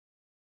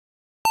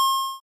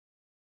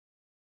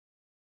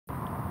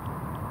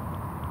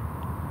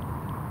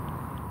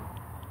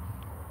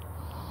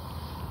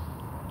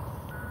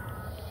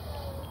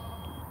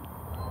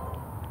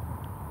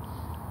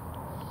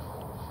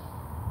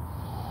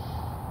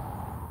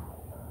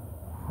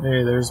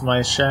Hey, there's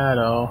my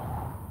shadow.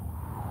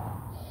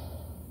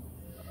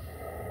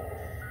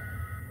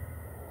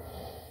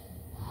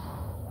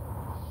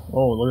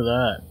 Oh, look at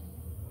that.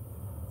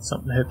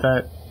 Something hit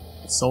that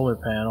solar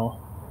panel.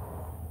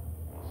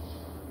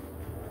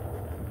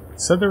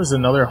 It said there was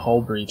another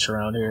hull breach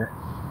around here.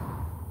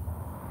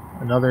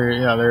 Another,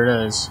 yeah, there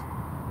it is.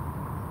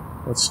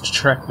 Let's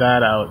check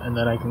that out, and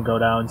then I can go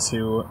down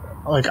to...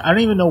 Like, I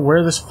don't even know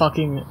where this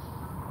fucking...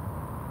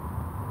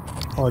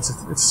 Oh, it's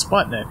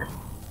Sputnik.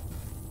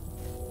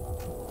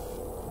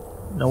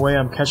 No way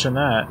I'm catching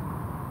that.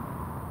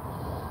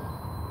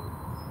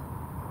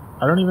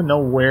 I don't even know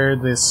where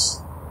this...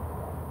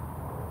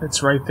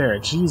 It's right there.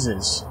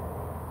 Jesus.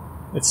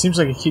 It seems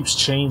like it keeps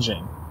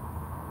changing.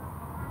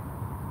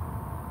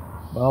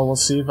 Well, we'll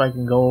see if I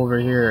can go over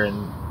here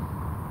and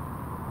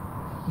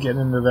get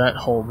into that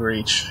hull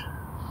breach.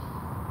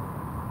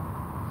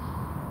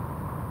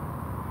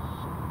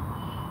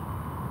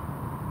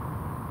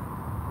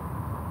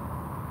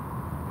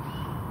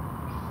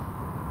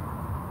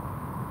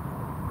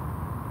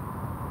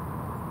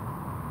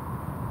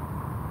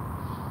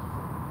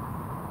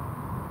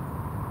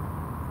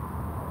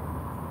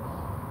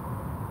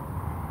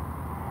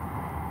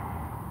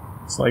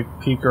 It's like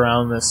peek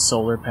around this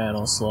solar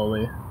panel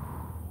slowly.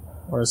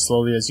 Or as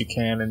slowly as you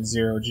can in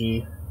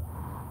 0G.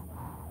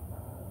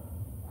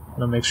 I'm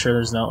gonna make sure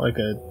there's not like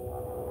a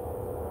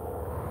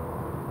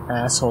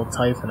asshole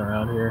typhon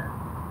around here.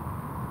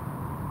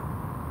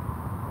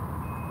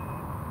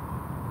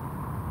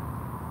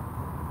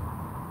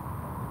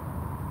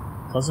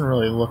 Doesn't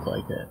really look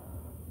like it.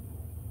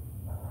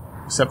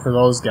 Except for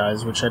those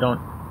guys, which I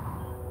don't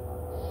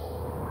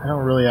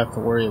really have to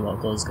worry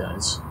about those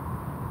guys.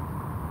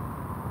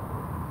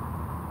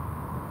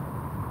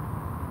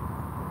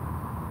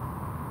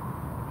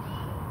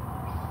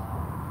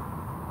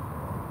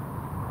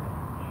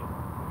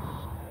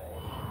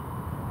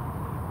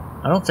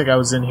 I don't think I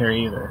was in here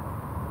either.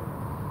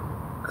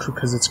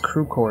 Because it's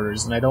crew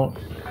quarters, and I don't...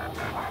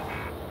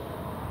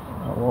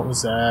 Oh, what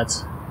was that?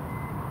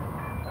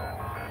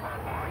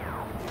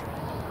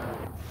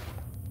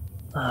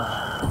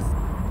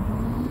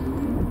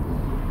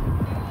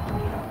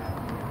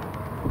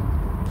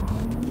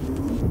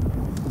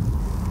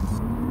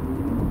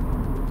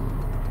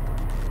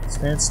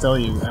 Stand still,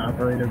 you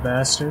operator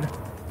bastard.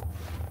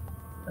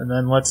 And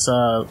then let's,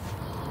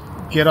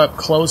 get up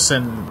close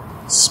and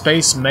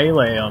space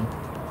melee him.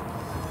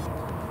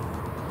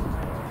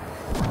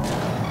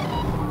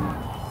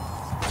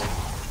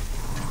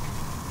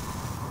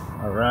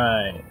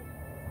 Alright.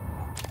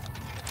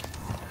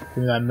 Give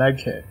me that med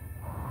kit.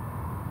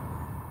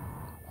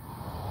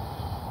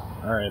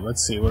 Alright,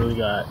 let's see, what do we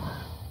got?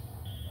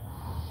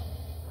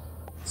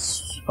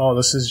 Oh,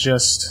 this is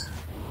just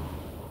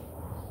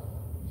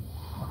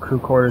crew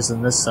quarters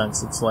in this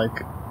sense. It's like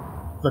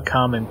the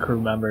common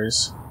crew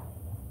members.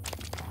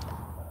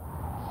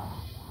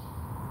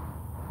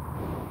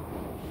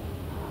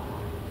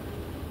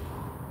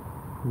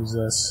 Who's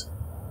this?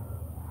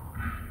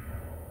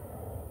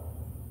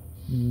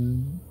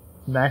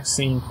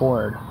 Maxine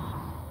Ford.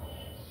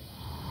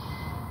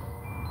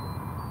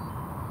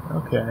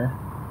 Okay.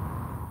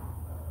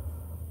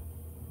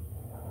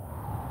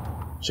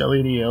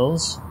 Jellied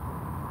eels.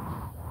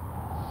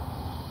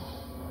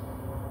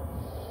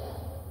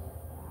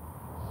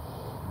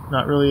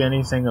 Not really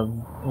anything of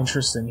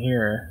interest in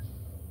here.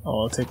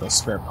 Oh, I'll take those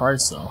spare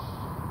parts though.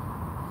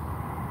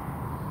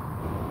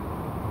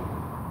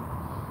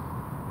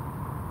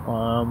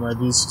 Are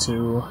these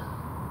two?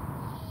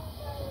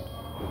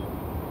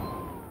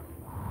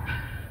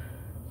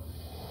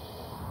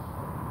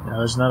 Yeah,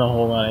 there's not a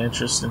whole lot of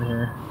interest in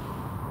here.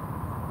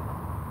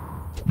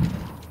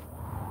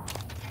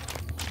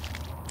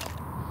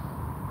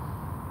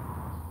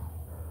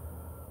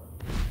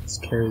 Let's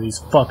carry these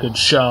fucking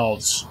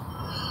shelves.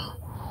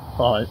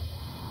 Oh,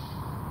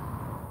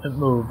 it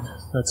moved.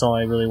 That's all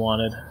I really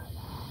wanted.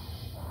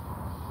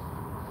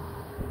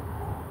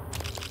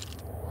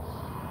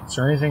 Is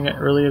there anything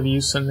really of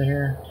use in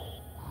here?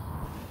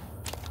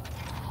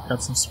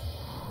 Got some.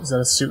 Is that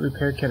a suit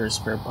repair kit or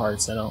spare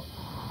parts? Couldn't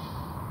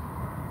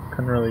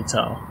really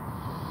tell.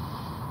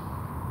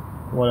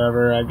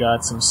 Whatever, I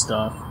got some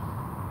stuff.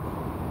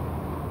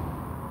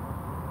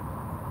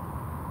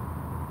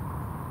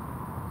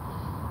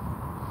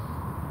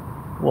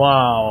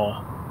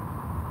 Wow.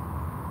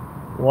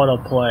 What a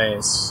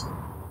place.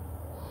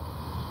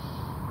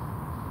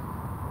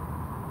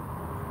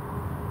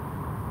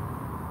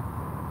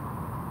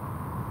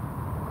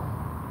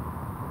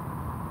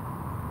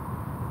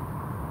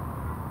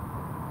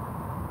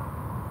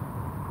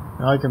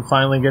 Now I can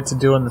finally get to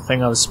doing the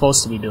thing I was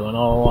supposed to be doing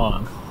all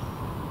along.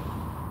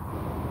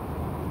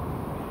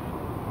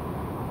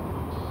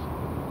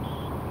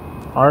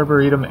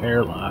 Arboretum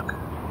airlock.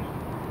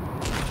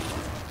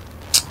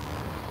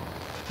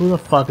 Who the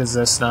fuck is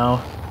this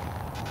now?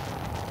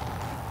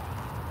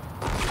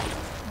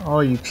 Oh,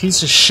 you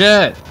piece of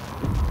shit!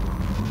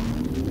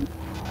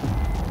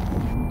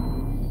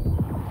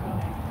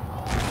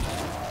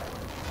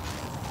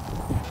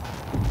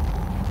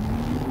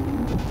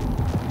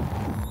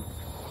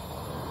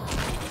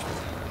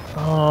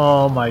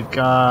 Oh my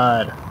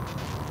god.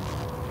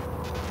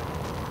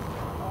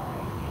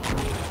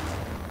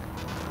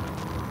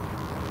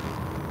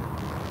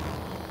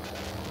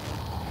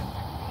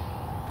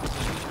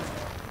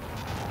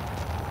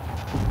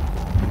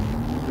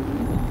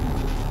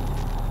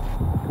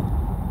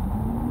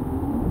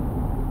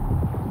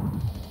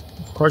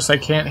 Of course I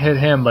can't hit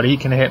him, but he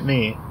can hit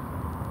me.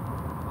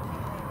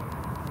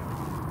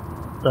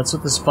 That's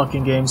what this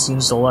fucking game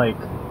seems to like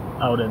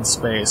out in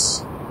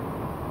space.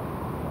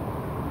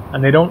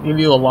 And they don't give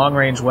you a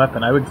long-range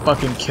weapon. I would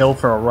fucking kill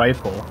for a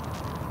rifle.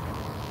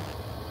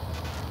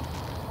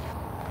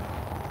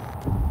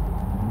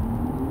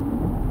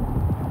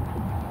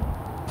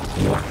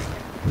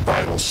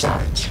 Vital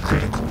signs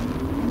critical.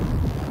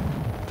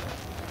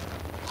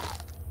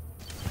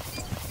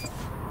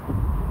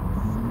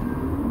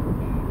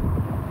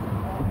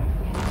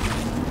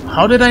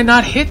 How did I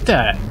not hit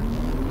that?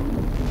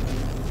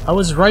 I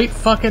was right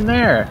fucking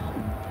there.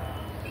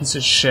 Piece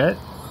of shit.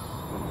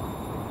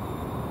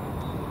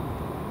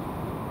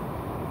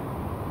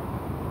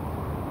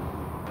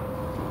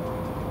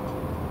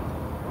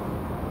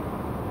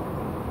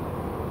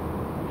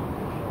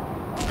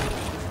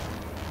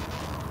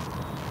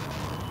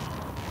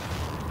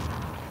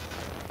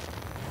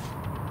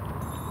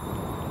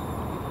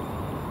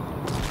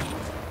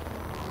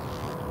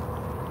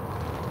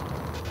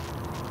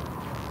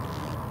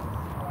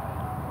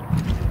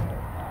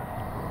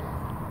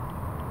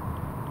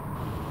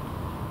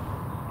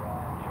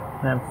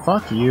 Man,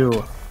 fuck you.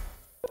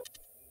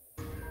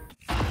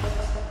 I'm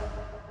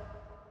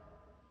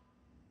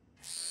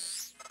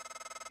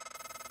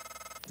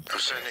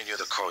sending you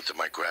the code to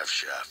my grav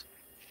shaft,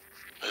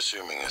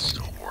 assuming it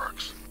still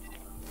works.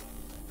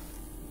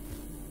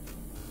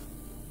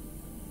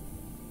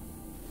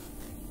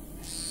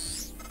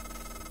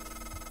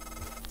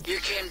 You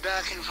came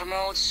back in from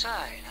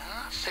outside,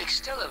 huh?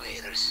 Fixed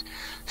elevators.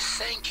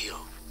 Thank you.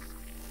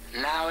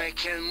 Now I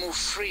can move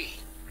free.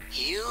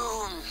 You,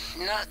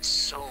 not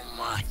so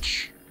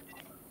much.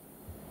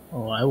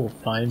 Oh, I will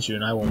find you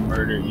and I will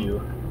murder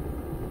you.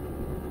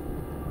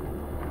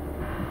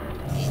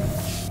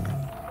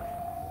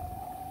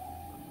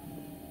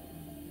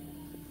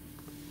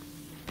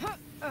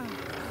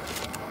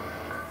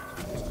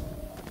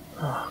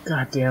 Oh,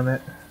 god damn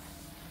it.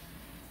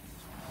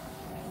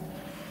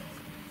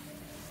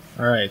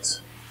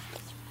 Alright.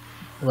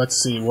 Let's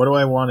see, what do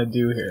I want to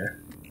do here?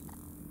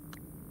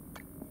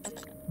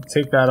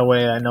 Take that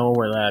away, I know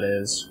where that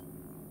is.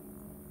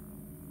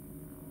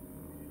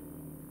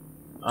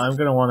 I'm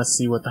gonna want to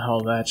see what the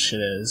hell that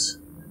shit is.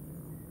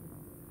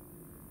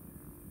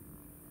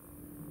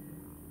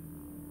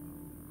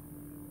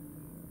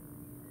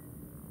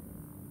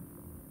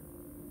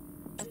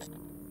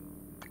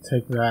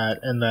 Take that,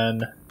 and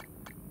then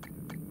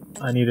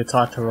I need to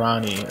talk to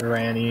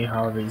Rani,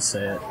 however you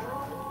say it.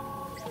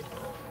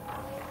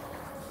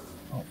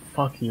 Oh,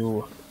 fuck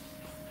you.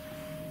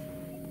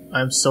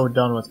 I'm so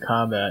done with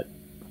combat.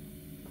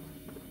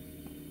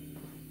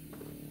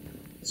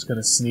 Just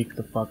gonna sneak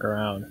the fuck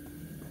around.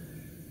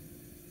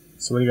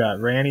 So what do you got?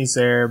 Ranny's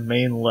there,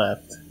 main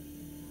left.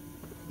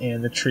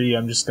 And the tree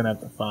I'm just gonna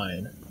have to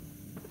find.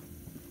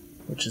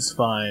 Which is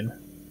fine.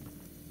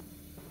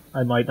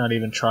 I might not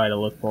even try to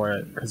look for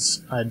it,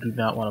 because I do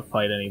not want to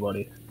fight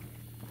anybody.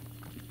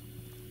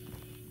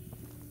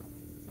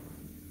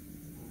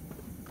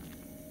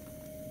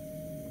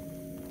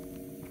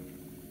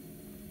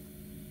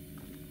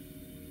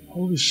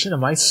 Holy shit,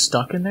 am I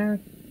stuck in there?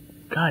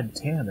 God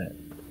damn it.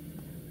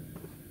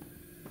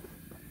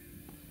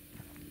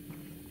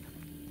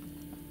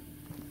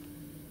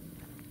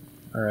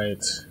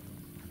 Alright.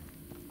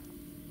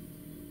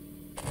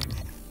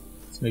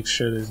 Let's make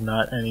sure there's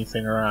not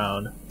anything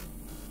around.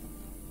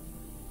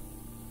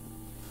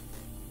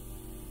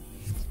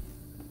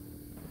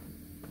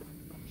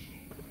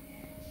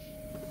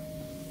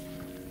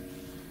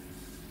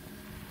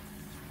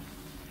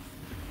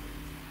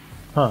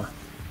 Huh.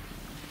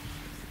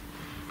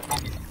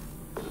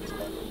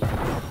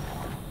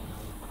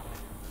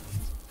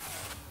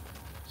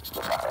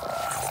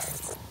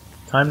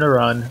 Time to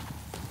run.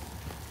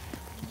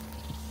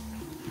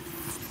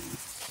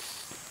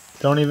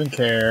 Don't even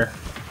care.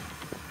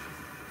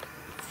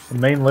 The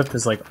main lift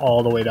is like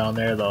all the way down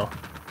there though.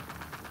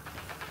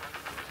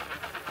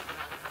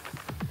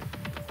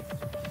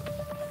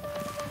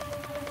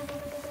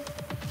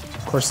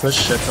 Of course this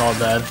shit's all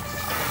dead.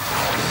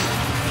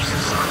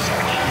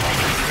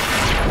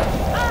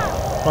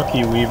 Fuck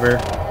you, Weaver.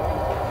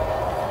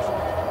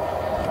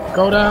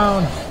 Go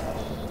down!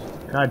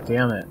 God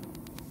damn it.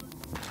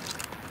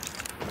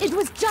 It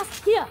was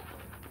just here.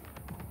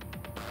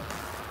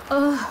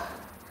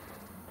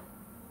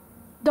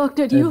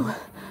 Doctor, you...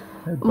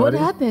 Hey, what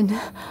happened?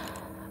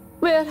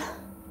 Where...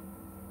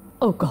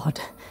 Oh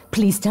God,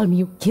 please tell me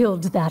you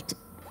killed that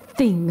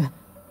thing.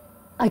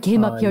 I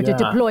came up here to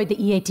deploy the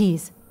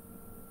EATs.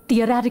 The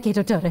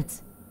Eradicator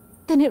turrets.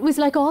 Then it was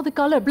like all the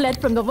color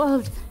bled from the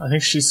world. I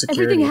think she's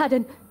security. Everything had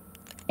an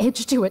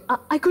edge to it.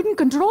 I couldn't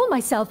control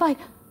myself.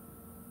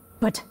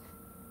 But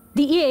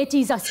The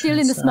EATs are still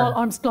in the small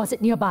arms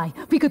closet nearby.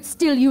 We could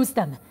still use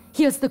them.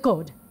 Here's the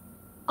code.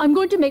 I'm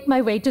going to make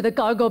my way to the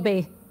cargo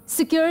bay.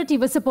 Security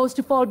was supposed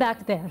to fall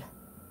back there.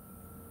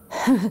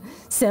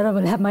 Sarah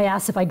will have my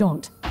ass if I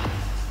don't.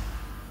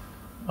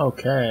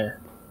 Okay.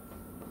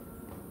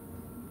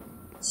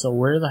 So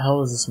where the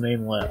hell is this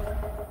main lip?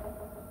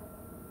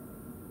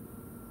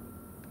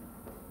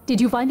 Did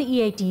you find the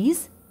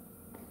EATs?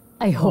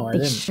 I hope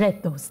they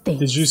shred those things.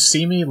 Did you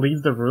see me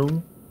leave the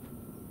room?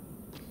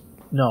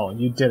 No,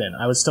 you didn't.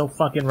 I was still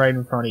fucking right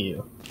in front of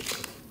you.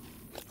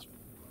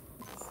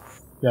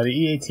 Yeah, the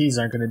EATs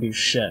aren't gonna do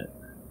shit.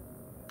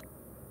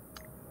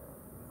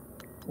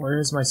 Where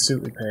is my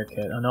suit repair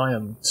kit? I know I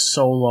am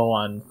so low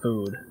on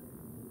food.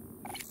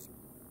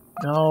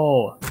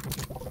 No!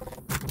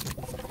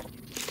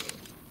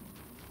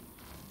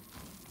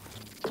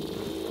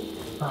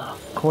 Oh,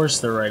 of course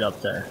they're right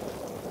up there.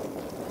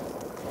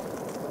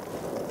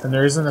 And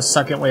there isn't a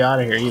second way out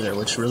of here either,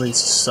 which really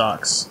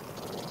sucks.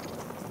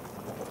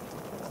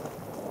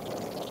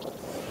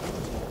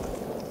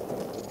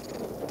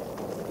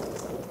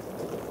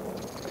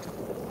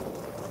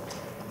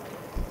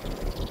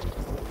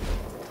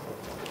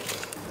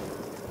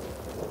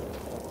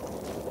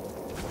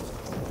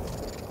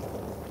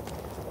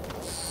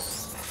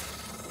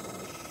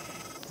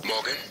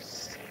 Morgan,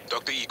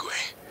 Dr.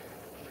 Igwe,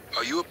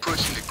 are you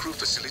approaching the crew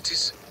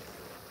facilities?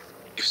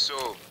 If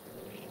so,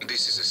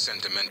 this is a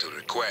sentimental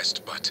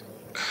request, but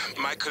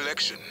my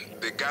collection,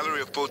 the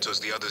gallery of photos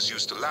the others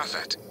used to laugh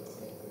at.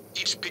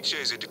 Each picture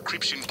is a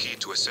decryption key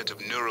to a set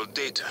of neural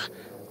data,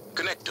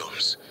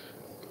 connectomes,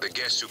 the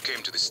guests who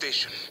came to the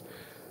station.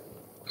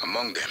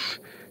 Among them,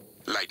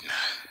 Leitner,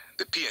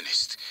 the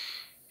pianist,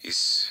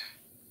 is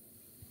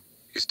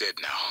dead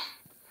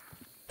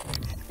now.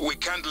 We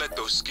can't let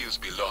those skills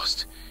be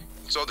lost.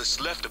 It's all that's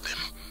left of them.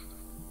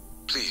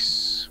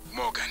 Please,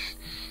 Morgan,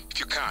 if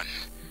you can,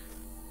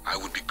 I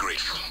would be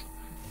grateful.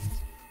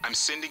 I'm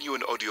sending you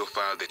an audio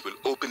file that will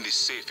open this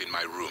safe in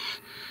my room.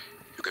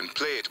 You can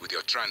play it with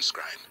your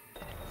transcribe.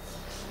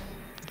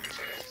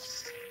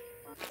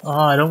 Oh,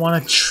 I don't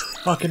want to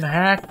fucking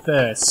hack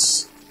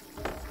this.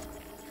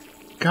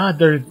 God,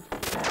 their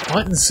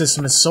button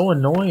system is so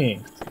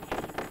annoying.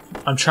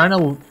 I'm trying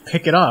to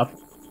pick it up,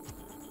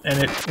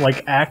 and it,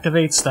 like,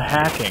 activates the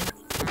hacking.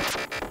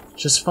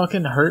 Just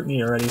fucking hurt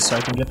me already so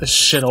I can get this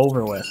shit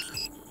over with.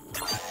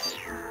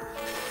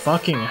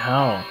 Fucking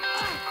hell.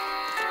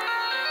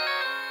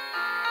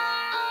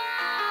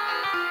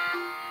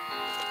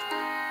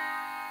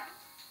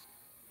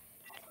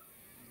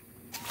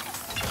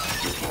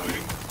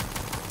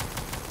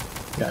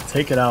 Yeah,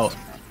 take it out.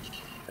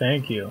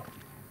 Thank you.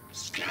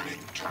 Scanning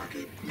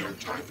target, no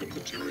type of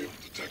material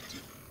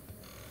detected.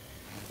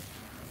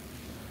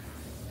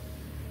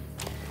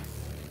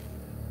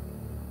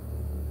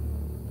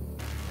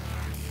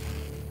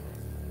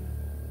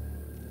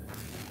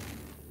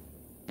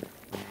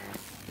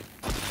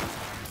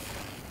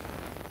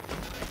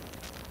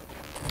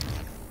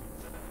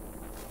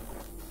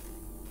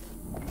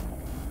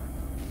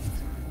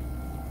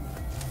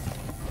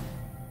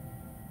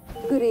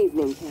 Good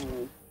evening,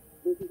 Taylor.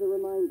 This is a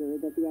reminder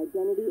that the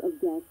identity of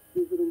guests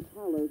visiting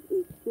Towers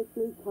is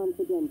strictly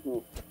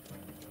confidential.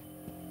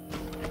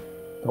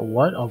 The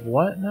what of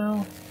what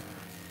now?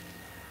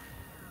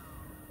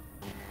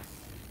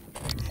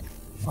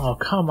 Oh,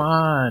 come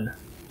on.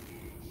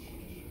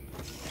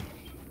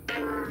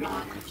 Error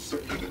log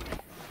submitted.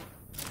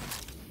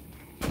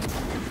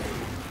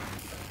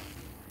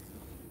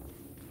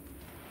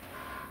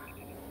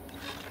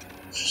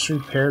 Just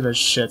repair this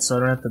shit so I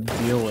don't have to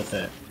deal with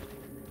it.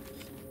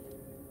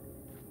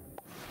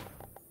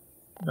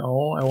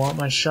 No, I want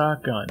my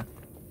shotgun.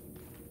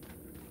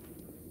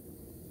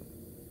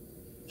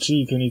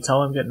 Gee, can you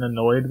tell I'm getting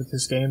annoyed with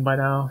this game by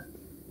now?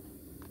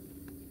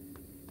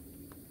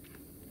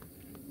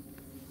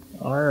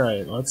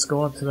 Alright, let's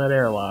go up to that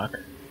airlock.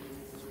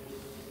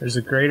 There's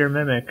a greater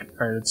mimic,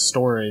 or it's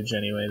storage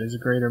anyway, there's a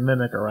greater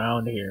mimic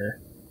around here.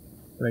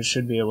 But I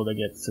should be able to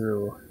get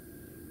through.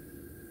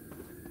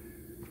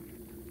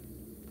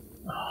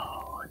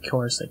 Oh, of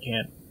course I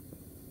can't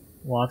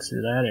walk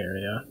through that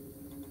area.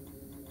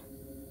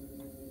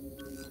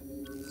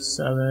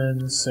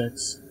 7,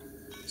 6,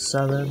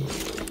 7.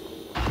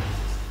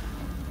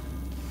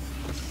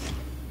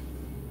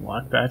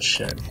 Lock that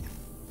shit.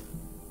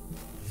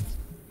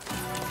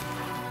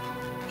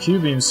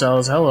 Q-beam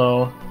cells,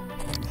 hello.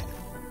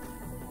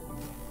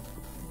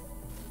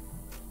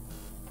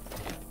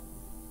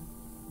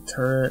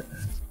 Turret.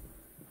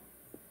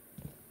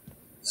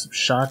 Some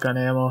shotgun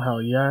ammo,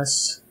 hell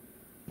yes.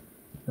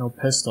 No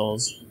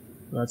pistols,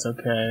 that's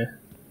okay.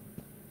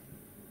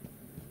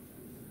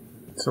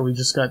 So we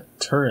just got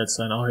turrets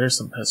then. Oh, here's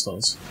some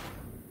pistols.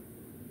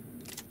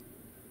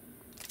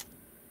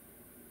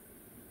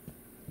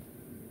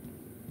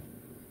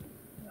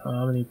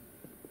 How many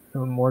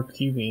more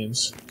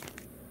Q-beams?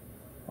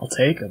 I'll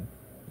take them.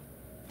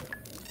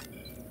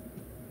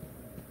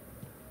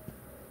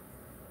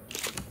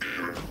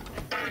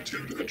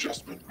 Attitude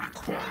adjustment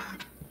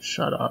required.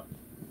 Shut up.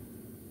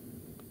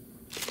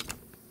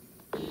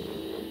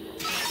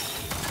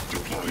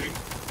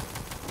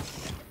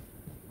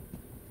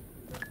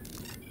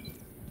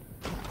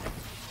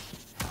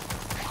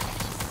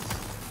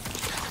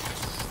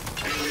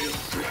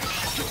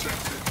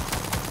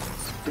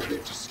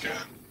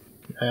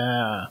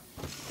 Yeah.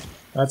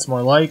 That's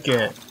more like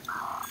it.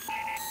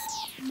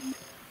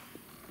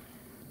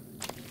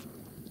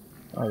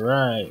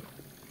 Alright.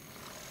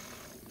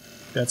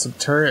 Got some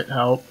turret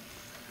help.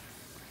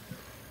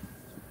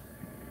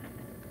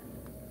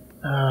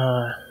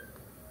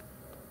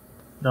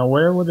 Now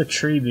where would the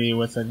tree be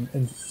with an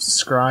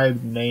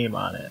inscribed name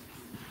on it?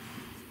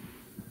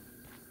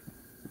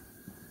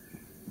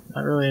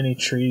 Not really any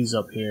trees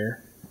up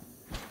here.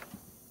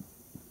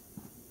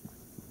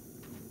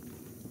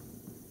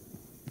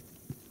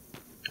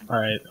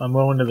 Alright, I'm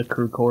going to the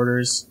crew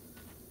quarters.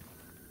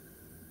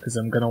 Because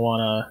I'm gonna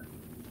wanna...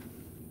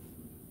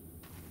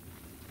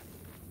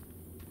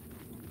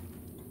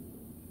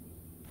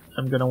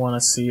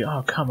 see...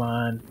 Oh, come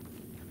on.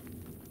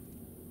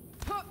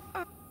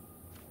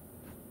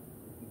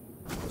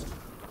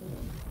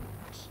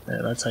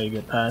 There, that's how you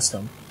get past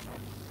them.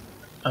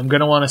 I'm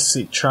gonna wanna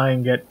try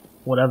and get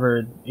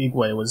whatever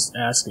Igwe was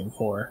asking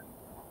for.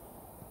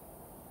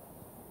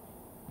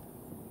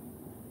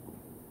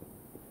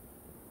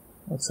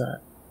 What's that?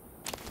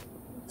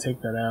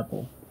 Take that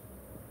apple.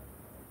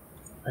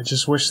 I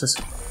just wish this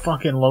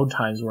fucking load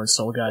times weren't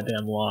so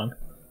goddamn long.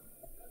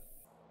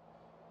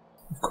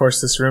 Of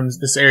course, this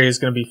area is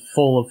gonna be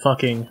full of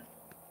fucking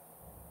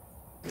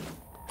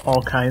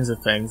all kinds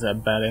of things,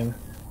 I'm betting.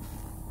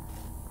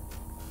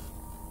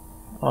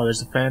 Oh,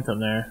 there's a phantom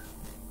there.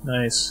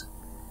 Nice.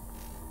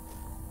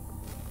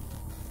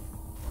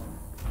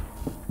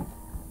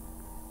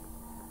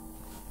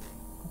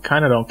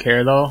 Kinda don't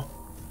care though.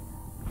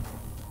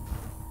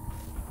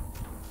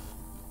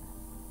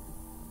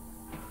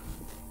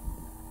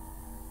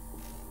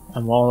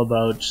 I'm all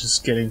about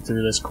just getting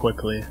through this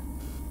quickly.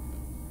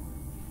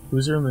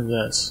 Whose room is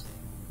this?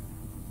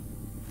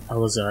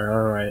 Elazar,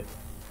 alright.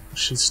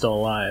 She's still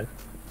alive.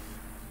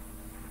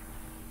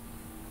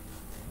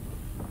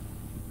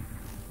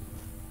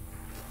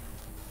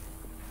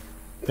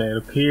 Okay, it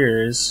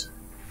appears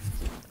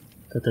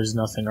that there's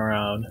nothing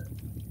around.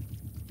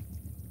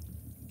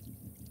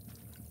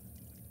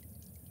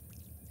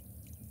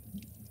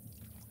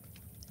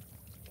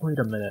 Wait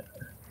a minute.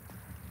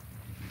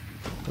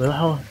 Where the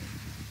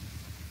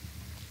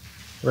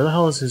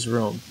hell is his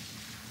room?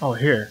 Oh,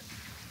 here.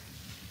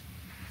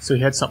 So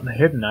he had something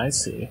hidden, I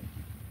see.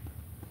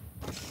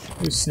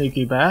 You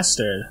sneaky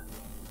bastard.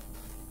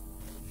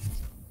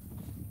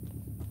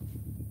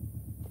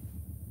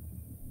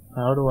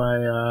 How do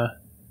I,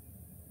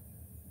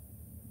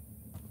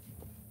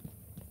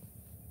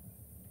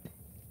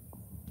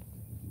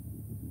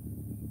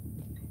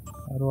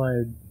 how do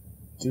I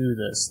do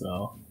this,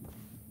 though?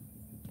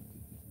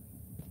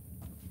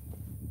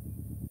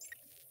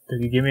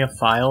 Did he give me a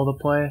file to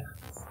play?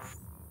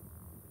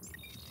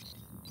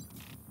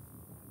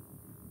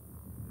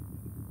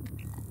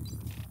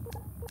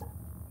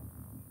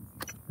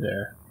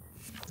 There.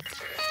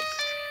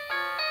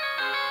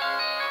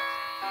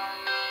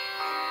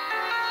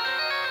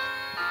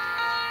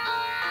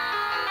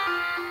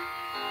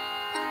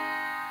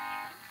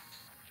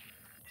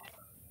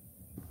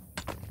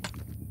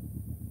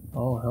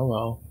 Oh,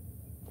 hello.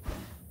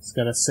 It's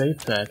got a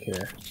safe back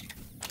here.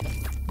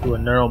 Do a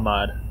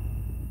neuromod.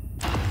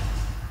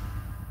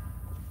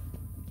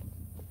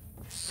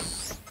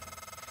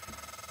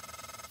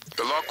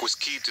 The lock was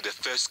keyed to the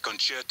first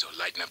concerto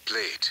Leitner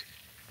played.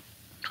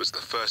 It was the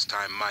first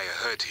time Maya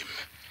heard him,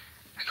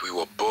 and we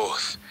were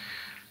both.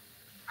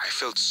 I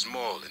felt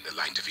small in the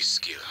light of his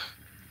skill.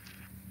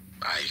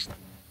 I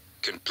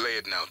can play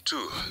it now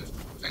too,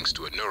 thanks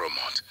to a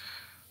neuromod,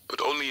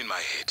 but only in my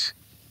head.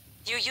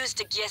 You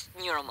used a guest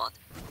neuromod.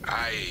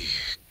 I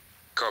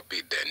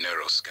copied their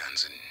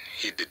neuroscans and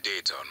hid the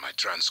data on my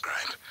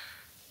transcribe.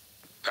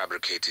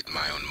 Fabricated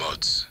my own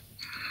mods.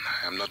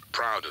 I'm not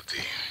proud of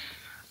the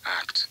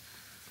act.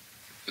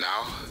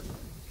 Now,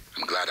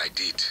 I'm glad I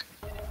did.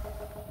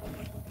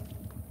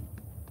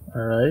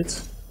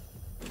 Alright.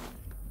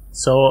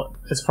 So,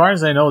 as far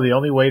as I know, the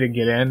only way to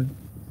get in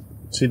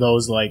to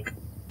those, like,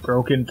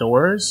 broken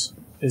doors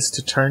is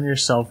to turn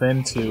yourself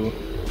into...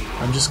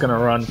 I'm just gonna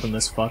run from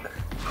this fuck.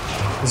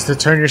 Is to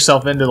turn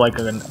yourself into, like,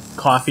 a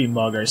coffee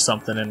mug or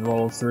something and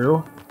roll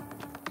through.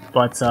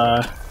 But,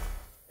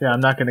 yeah, I'm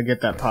not gonna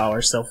get that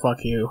power, so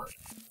fuck you.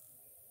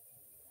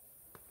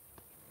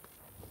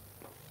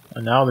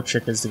 And now the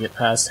trick is to get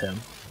past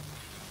him.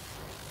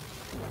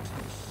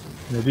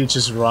 Maybe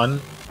just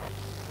run.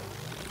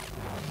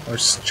 Or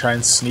try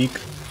and sneak.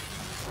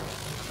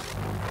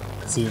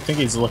 Because I think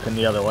he's looking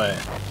the other way.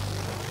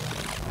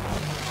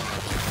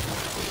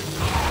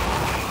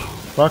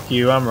 Fuck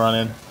you, I'm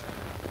running.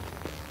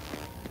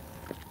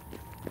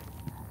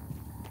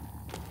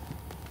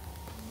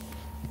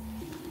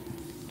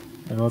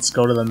 And let's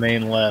go to the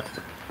main left.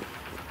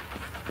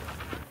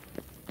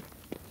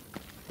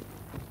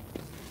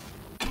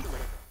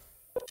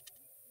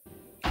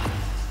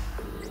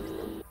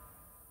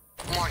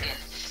 Morgan,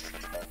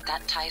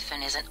 that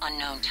Typhon is an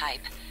unknown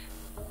type.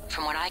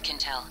 From what I can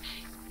tell,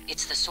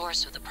 it's the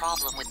source of the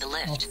problem with the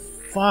lift. Oh,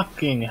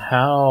 fucking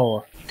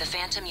hell. The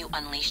Phantom you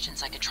unleashed in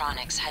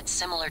Psychotronics had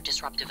similar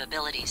disruptive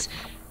abilities,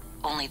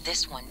 only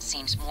this one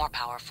seems more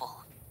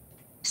powerful.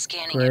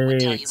 Scanning it would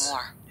tell you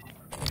more.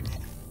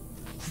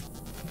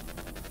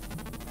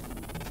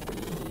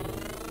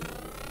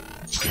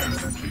 Scan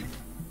complete.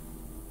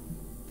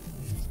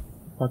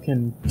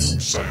 Fucking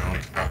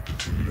Psionic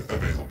aptitude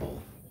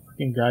available.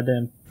 fucking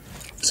goddamn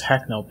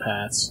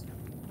technopaths.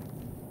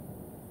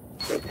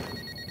 Don't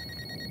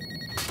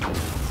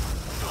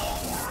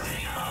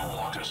worry, I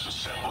won't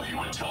disassemble you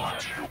until I'm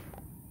sure.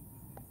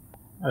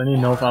 I don't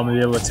even know if I'm gonna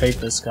be able to take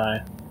this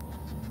guy.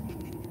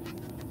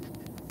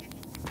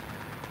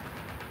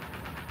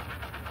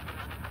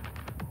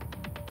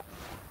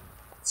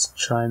 Let's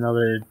try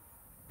another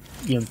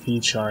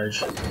EMP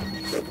charge. No,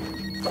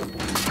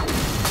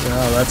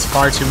 that's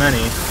far too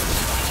many.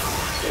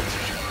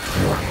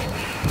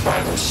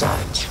 Vital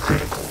signs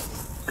critical.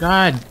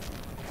 God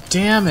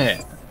damn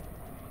it!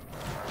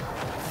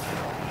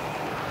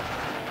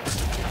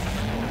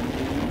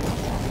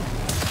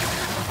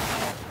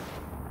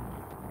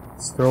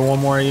 Let's throw one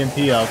more EMP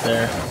out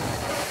there.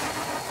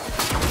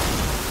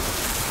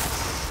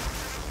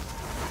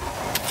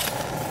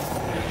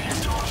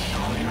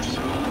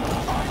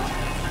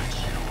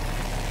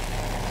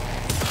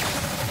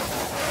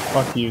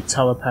 Fuck you,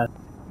 telepath.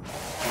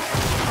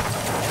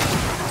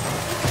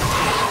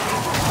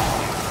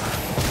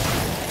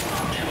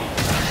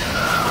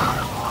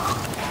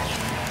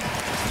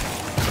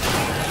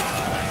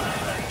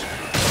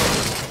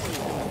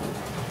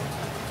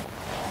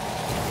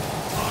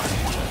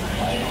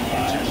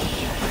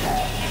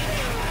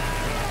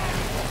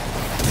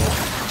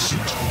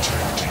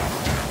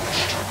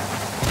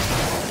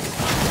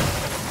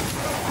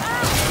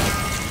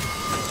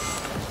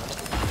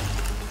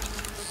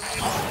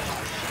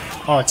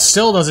 Oh, it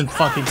still doesn't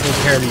fucking take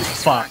care of these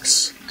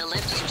fucks. The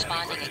lift is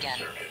responding again.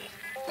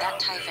 That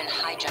Typhon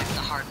hijacked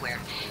the hardware,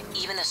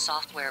 even the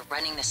software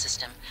running the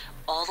system,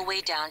 all the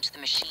way down to the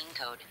machine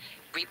code,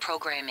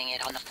 reprogramming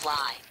it on the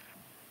fly.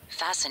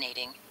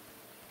 Fascinating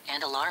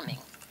and alarming.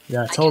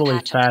 Yeah, I can totally patch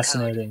up the code.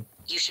 fascinating.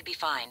 You should be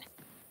fine.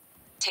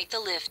 Take the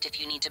lift if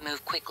you need to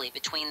move quickly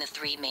between the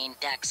 3 main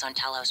decks on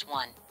Talos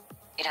 1.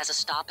 It has a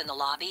stop in the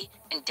lobby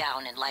and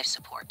down in life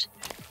support.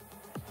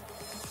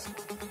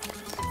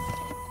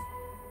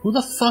 Who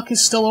the fuck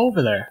is still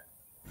over there?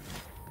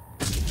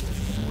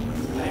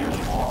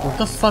 What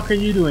the fuck are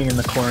you doing in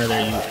the corner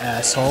there, you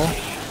asshole?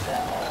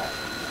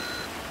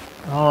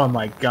 Oh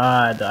my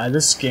god,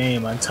 this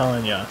game, I'm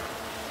telling ya.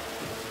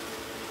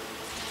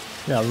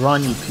 Yeah,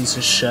 run, you piece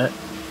of shit.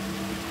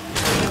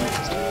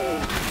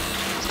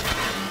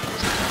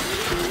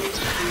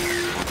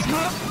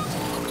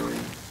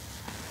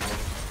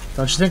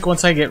 Don't you think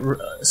once I get...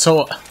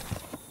 So,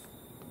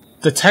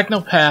 the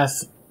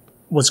Technopath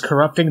was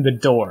corrupting the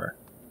door.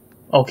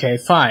 Okay,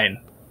 fine.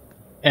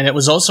 And it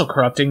was also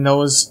corrupting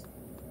those,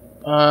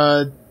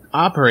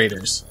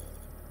 operators.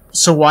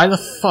 So why the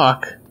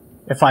fuck,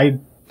 if I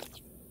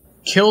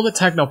kill the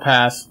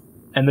Technopath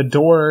and the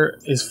door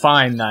is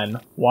fine then,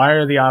 why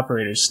are the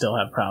operators still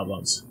have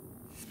problems?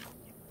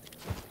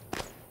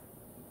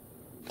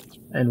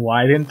 And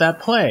why didn't that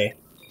play?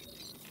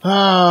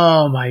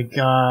 Oh my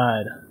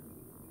god.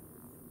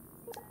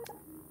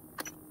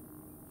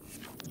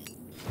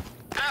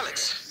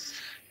 Alex!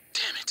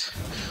 Damn it.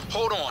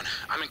 Hold on.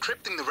 I'm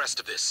encrypting the rest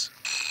of this.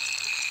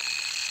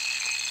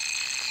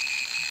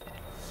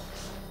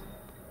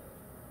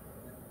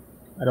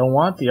 I don't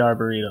want the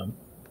Arboretum.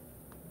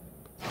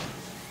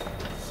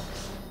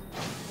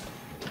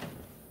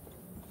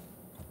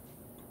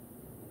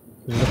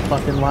 This is a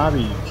fucking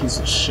lobby, you piece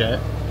of shit.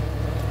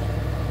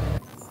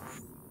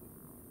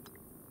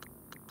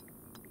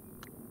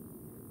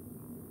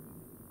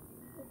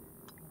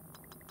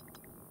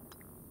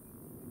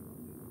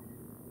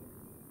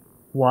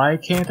 Why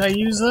can't I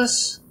use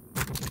this?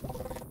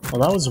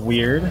 Well, that was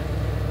weird.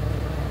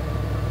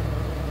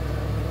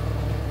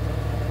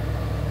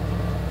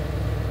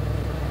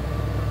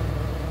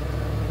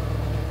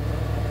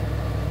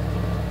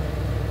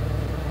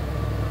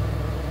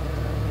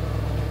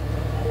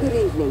 Good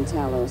evening,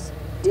 Talos.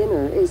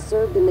 Dinner is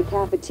served in the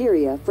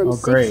cafeteria from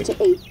 6 great.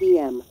 to 8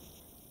 p.m.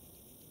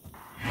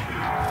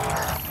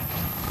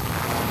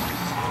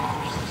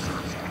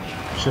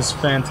 Just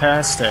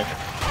fantastic.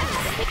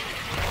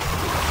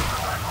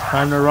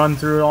 Time to run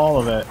through all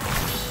of it.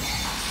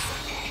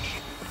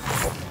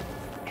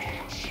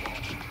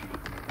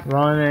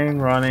 Running,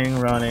 running,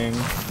 running.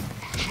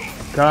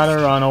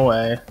 Gotta run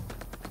away.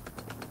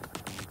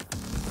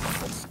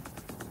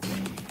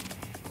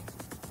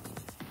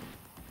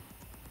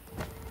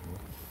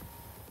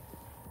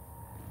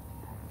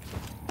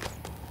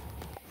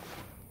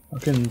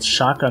 Fucking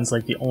shotgun's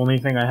like the only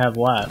thing I have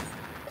left.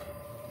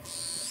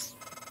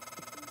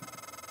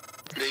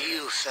 The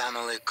Yu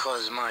family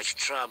caused much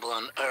trouble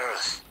on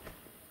Earth.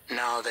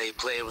 Now they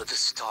play with the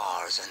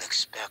stars and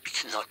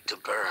expect not to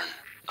burn.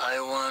 I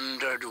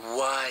wondered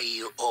why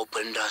you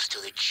opened us to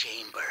the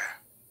chamber.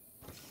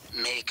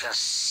 Make us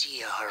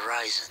see a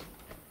horizon.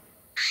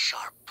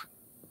 Sharp,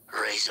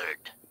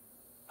 razored,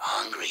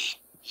 hungry.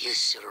 You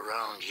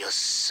surround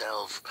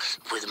yourself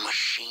with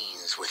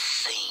machines, with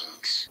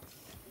things.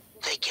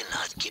 They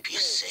cannot keep you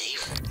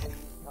safe.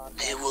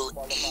 They will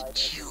eat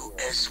eat you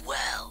as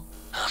well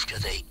after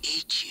they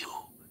eat you.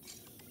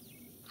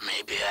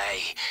 Maybe I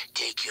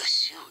take your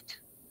suit.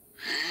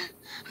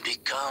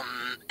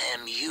 Become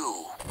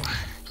MU.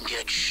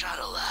 Get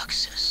shuttle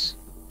access.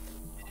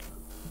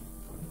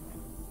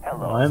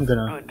 Hello. I'm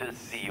gonna... Good to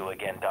see you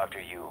again,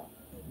 Dr. Yu.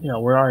 Yeah,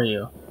 where are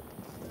you?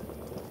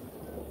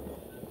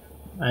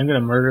 I'm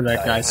gonna murder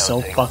that guy so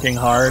fucking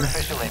hard.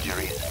 Superficial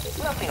injuries.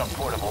 Nothing a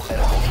portable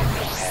medical kit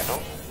can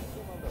handle.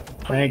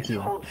 Thank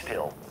you. Hold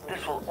still.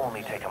 This will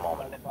only take a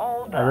moment.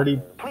 All done. Already...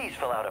 Please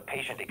fill out a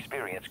patient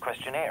experience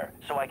questionnaire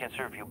so I can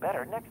serve you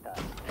better next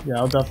time. Yeah,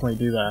 I'll definitely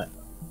do that.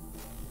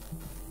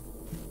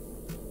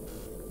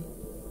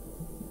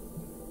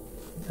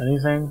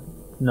 Anything?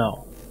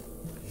 No.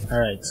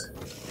 Alright.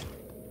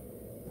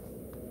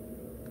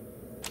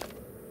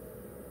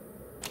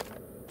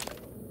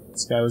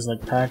 This guy was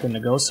like packing to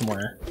go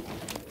somewhere.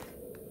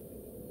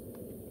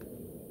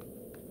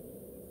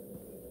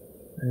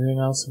 Anything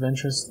else of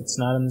interest that's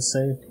not in the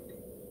safe?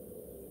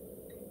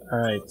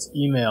 Alright,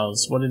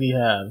 emails. What did he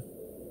have?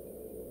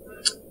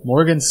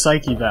 Morgan's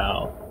psych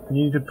eval. I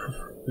need to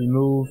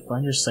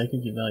find your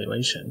psychic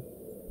evaluation.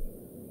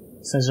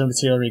 Essential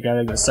material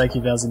regarding the psych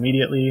evals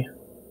immediately.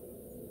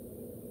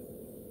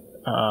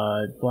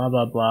 Blah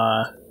blah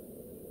blah.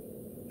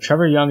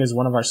 Trevor Young is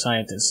one of our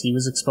scientists. He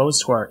was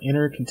exposed to our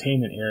inner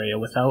containment area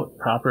without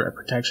proper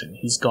protection.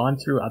 He's gone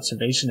through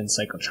observation and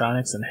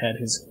psychotronics and had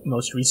his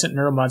most recent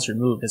neuromods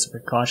removed as a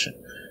precaution.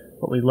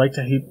 But we'd like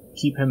to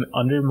keep him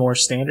under more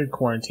standard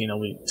quarantine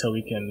till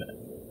we can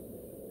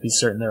be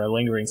certain there are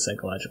lingering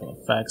psychological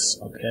effects.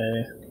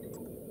 Okay.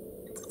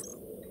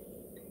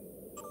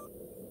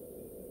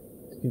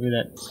 Give me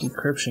that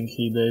decryption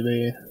key,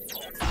 baby.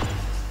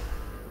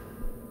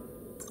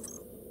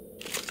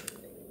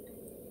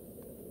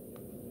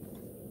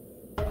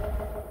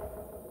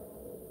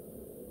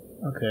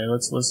 Okay,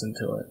 let's listen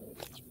to it.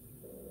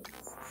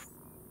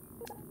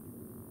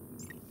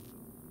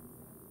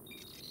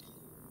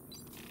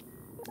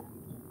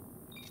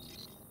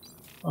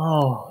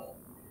 Oh.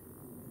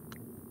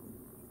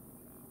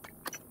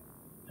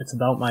 It's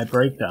about my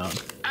breakdown.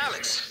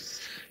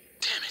 Alex!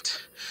 Damn it.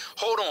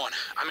 Hold on.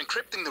 I'm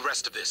encrypting the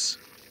rest of this.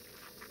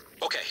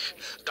 Okay.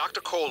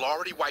 Dr. Cole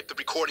already wiped the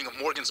recording of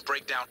Morgan's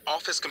breakdown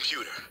off his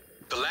computer.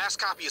 The last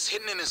copy is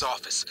hidden in his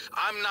office.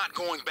 I'm not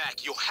going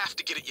back. You'll have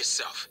to get it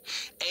yourself.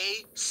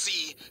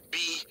 A-C-B-A-C.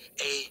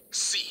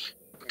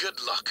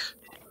 Good luck.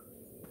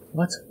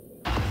 What?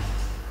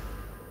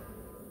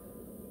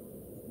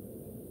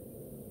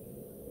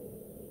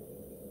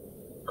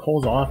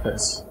 Cole's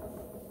office.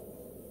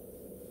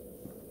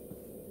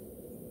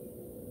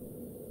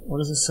 What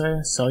does it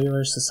say?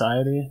 Cellular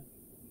Society?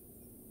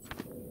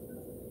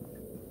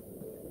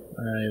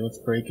 Alright, let's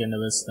break into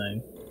this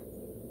thing.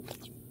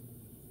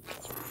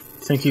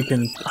 Think you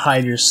can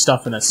hide your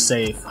stuff in a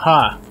safe.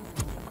 Ha!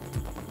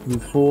 You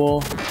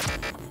fool.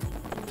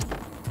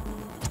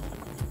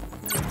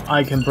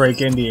 I can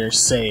break into your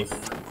safe.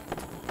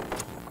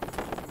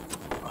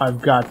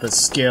 I've got the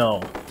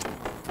skill.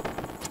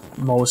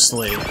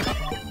 Mostly.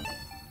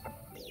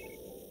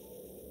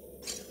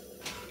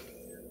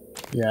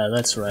 Yeah,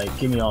 that's right.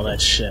 Give me all that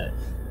shit.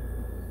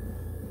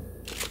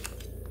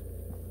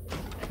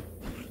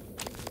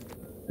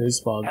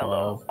 Baseball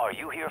glove. Hello, are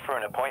you here for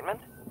an appointment?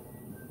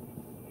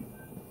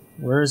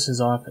 Where is his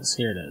office?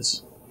 Here it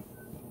is.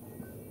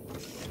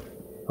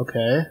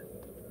 Okay.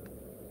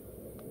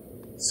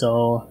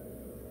 So...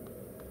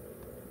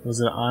 was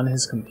it on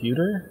his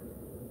computer?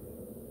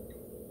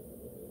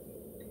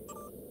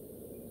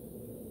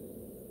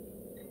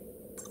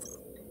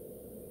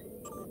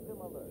 System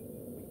alert.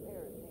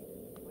 Repair is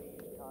needed.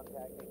 Please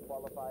contact a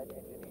qualified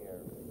engineer.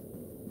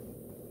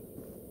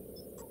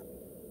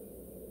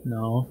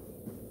 No.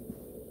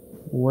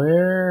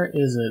 Where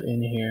is it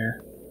in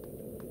here?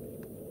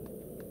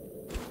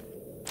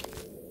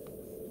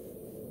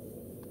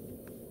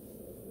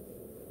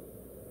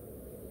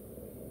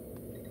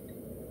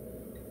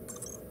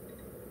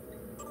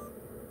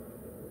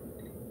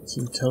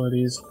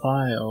 Utilities,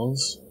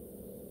 files.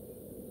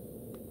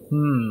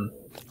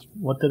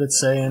 What did it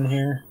say in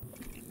here?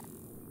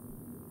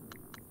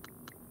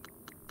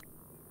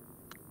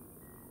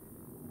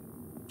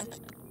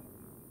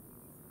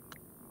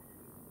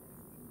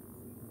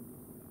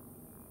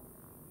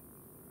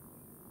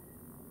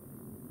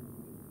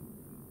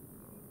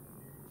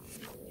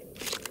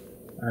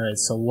 Alright,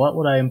 so what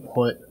would I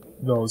input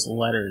those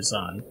letters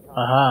on?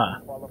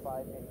 Aha!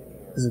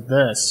 Is it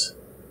this?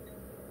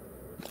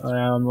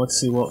 Let's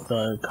see what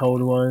the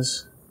code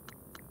was.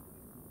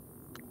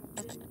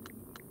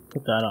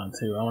 Put that on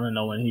too. I want to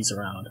know when he's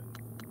around.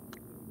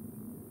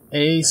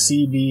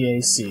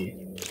 ACBAC.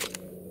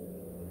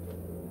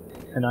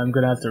 And I'm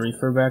gonna have to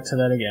refer back to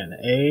that again.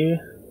 A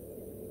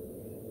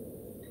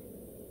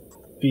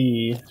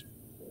B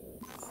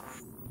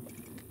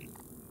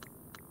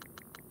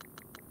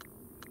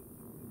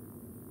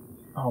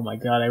Oh my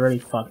god, I already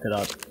fucked it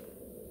up.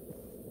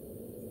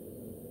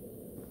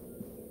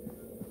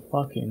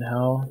 Fucking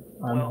hell,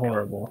 I'm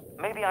horrible.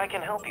 Maybe I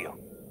can help you.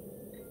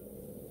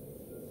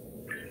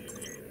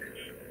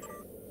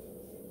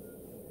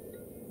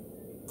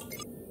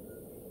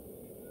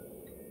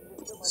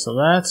 So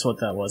that's what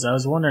that was. I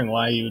was wondering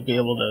why you would be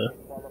able to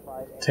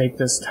take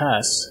this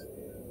test.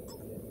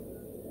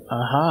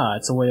 Aha,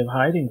 it's a way of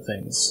hiding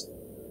things.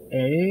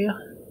 A.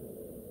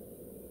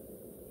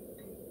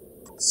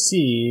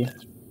 C.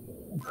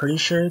 I'm pretty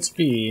sure it's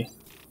B.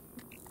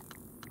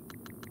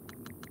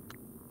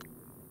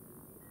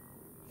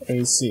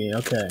 AC,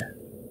 okay.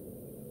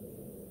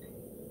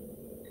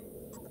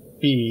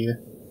 B.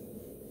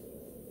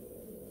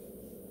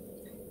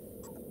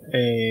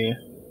 A.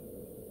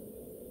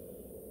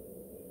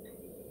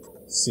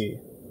 C.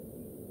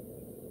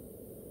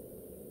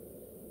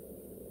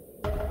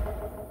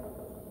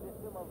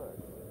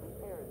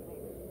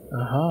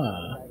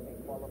 Aha.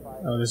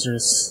 Oh, is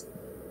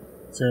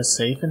there a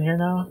safe in here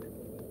now?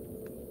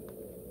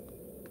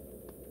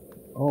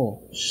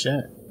 Oh,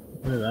 shit.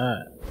 Look at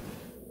that.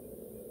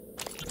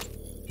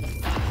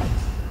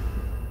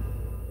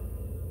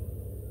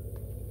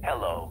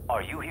 Hello,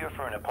 are you here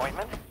for an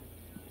appointment?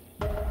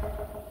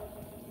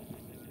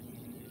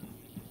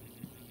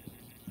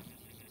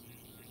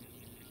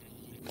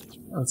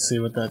 Let's see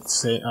what that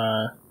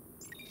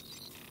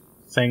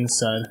thing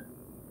said.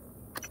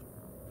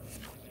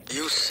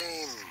 You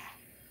seem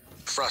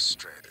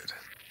frustrated.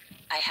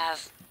 I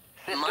have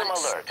System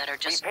months alert. that are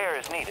just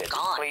Repairs needed.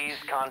 gone. Please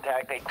contact a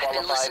I've been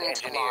qualified listening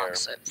to engineer.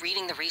 logs,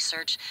 reading the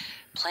research,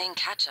 playing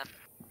catch-up.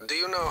 Do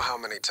you know how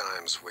many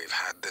times we've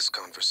had this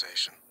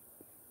conversation?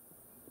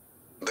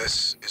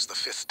 This is the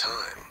 5th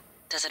time.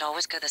 Does it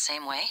always go the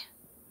same way?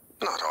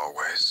 Not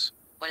always.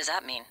 What does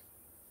that mean?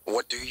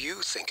 What do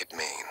you think it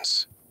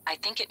means? I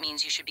think it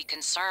means you should be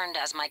concerned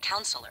as my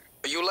counselor.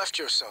 You left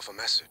yourself a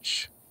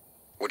message.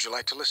 Would you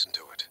like to listen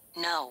to it?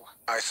 No.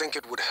 I think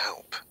it would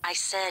help. I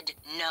said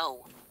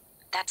no.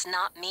 That's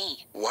not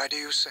me. Why do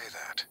you say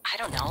that? I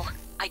don't know.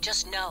 I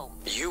just know.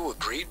 You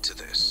agreed to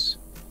this.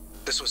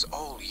 This was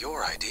all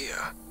your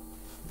idea.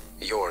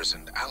 Yours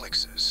and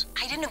Alex's.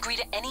 I didn't agree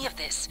to any of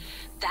this.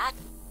 That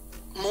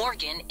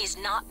Morgan is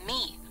not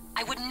me.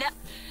 I would never...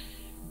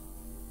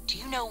 Do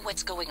you know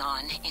what's going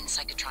on in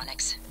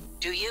psychotronics?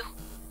 Do you?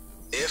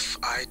 If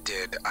I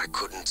did, I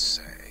couldn't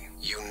say.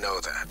 You know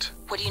that.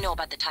 What do you know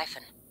about the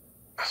Typhon?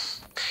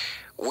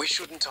 We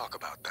shouldn't talk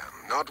about them,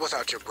 not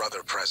without your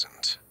brother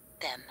present.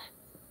 Them.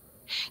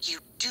 You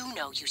do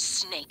know, you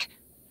snake.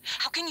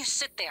 How can you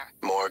sit there?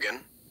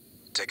 Morgan,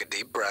 take a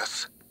deep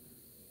breath.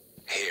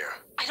 Here.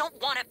 I don't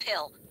want a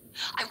pill.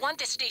 I want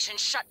this station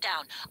shut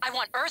down. I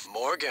want Earth...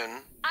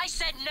 Morgan. I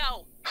said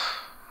no!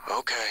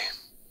 Okay.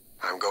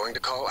 I'm going to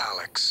call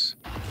Alex.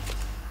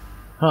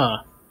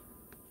 Huh.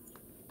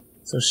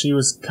 So she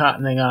was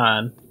cottoning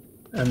on,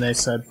 and they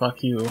said,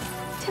 fuck you.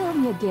 Tell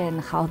me again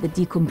how the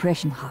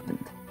decompression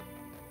happened.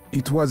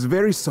 It was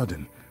very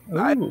sudden.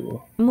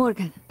 Ooh.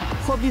 Morgan,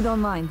 hope you don't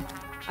mind.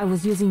 I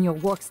was using your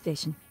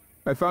workstation.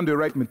 I found the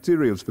right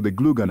materials for the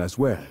glue gun as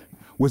well.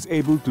 Was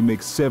able to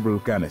make several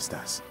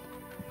canisters.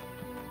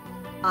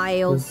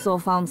 I also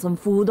found some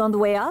food on the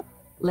way up.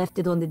 Left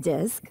it on the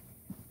desk.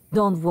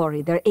 Don't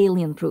worry, they're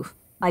alien-proof.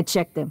 I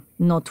checked them,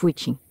 no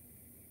twitching.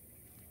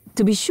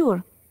 To be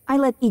sure, I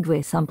let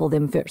Igwe sample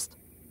them first.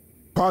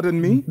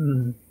 Pardon me?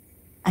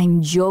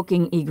 I'm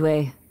joking,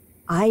 Igwe.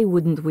 I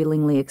wouldn't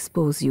willingly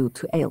expose you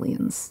to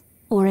aliens.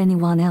 Or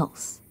anyone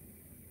else.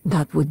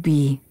 That would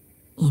be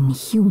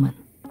inhuman.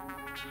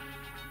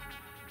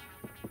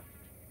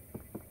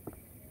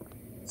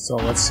 So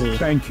let's see.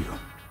 Thank you.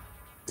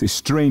 It's a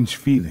strange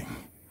feeling.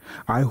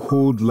 I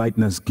hold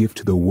Leitner's gift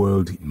to the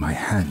world in my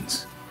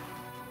hands.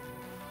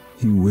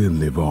 He will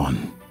live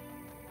on.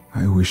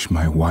 I wish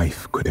my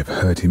wife could have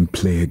heard him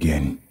play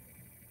again.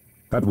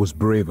 That was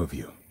brave of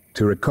you.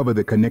 To recover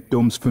the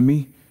connectomes for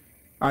me,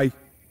 I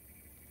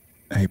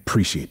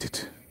appreciate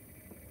it.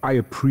 I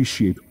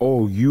appreciate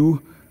all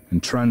you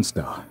and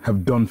TranStar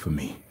have done for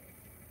me.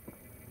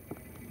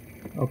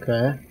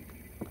 Okay.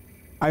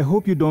 I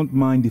hope you don't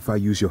mind if I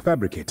use your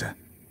fabricator.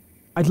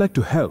 I'd like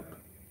to help.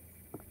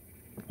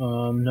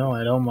 No,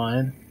 I don't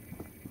mind.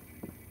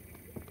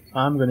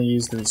 I'm gonna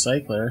use the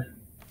recycler.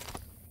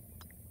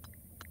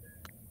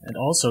 And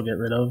also get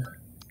rid of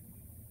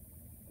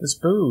this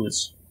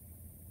booze.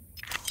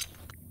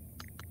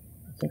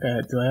 I think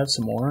do I have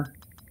some more?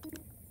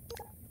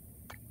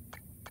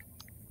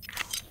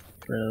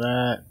 Get rid of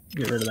that.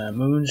 Get rid of that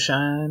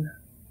moonshine.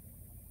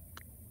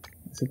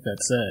 I think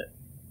that's it.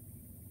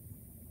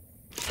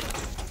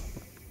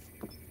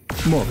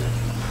 Morgan.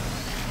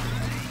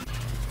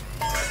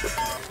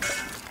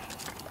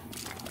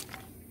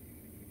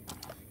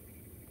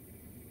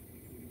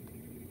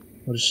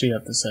 What does she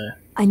have to say?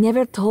 I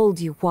never told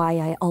you why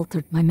I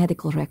altered my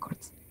medical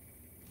records.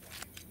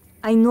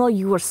 I know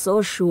you were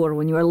so sure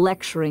when you were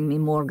lecturing me,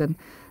 Morgan,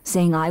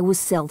 saying I was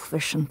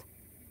selfish and...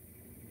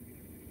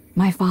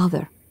 My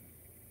father,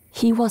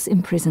 he was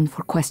imprisoned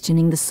for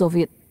questioning the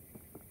Soviet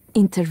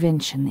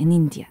intervention in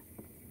India.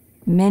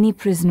 Many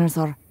prisoners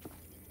are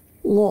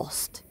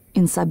lost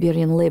in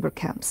Siberian labor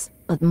camps,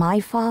 but my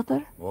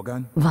father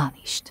Morgan?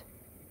 vanished.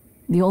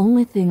 The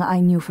only thing I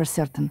knew for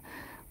certain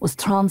was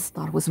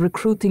TranStar was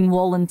recruiting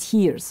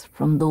volunteers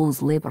from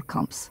those labor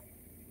camps.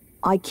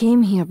 I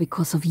came here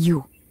because of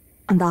you.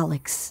 and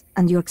Alex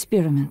and your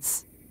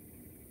experiments.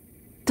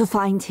 To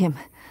find him,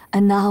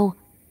 and now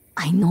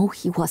I know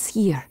he was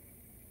here.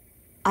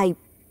 I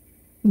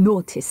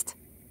noticed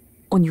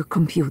on your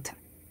computer.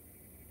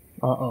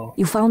 Uh-oh.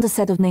 You found a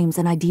set of names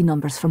and ID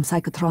numbers from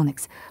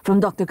Psychotronics, from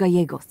Dr.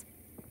 Gallegos.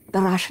 The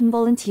Russian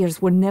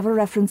volunteers were never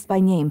referenced by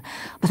name,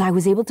 but I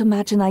was able to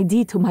match an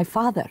ID to my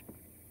father.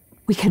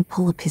 We can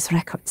pull up his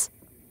records,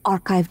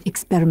 archived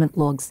experiment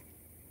logs.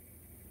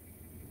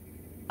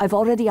 I've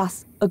already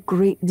asked a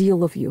great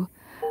deal of you,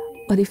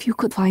 but if you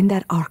could find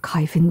that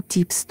archive in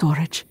deep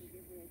storage,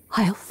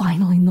 I'll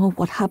finally know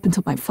what happened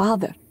to my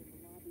father.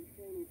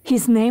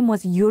 His name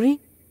was Yuri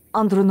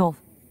Andronov,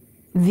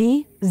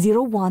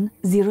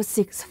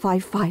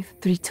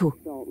 V01065532.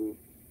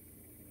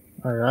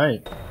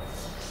 Alright.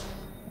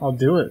 I'll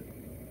do it.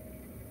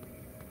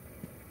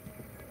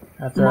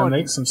 After I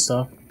make some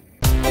stuff.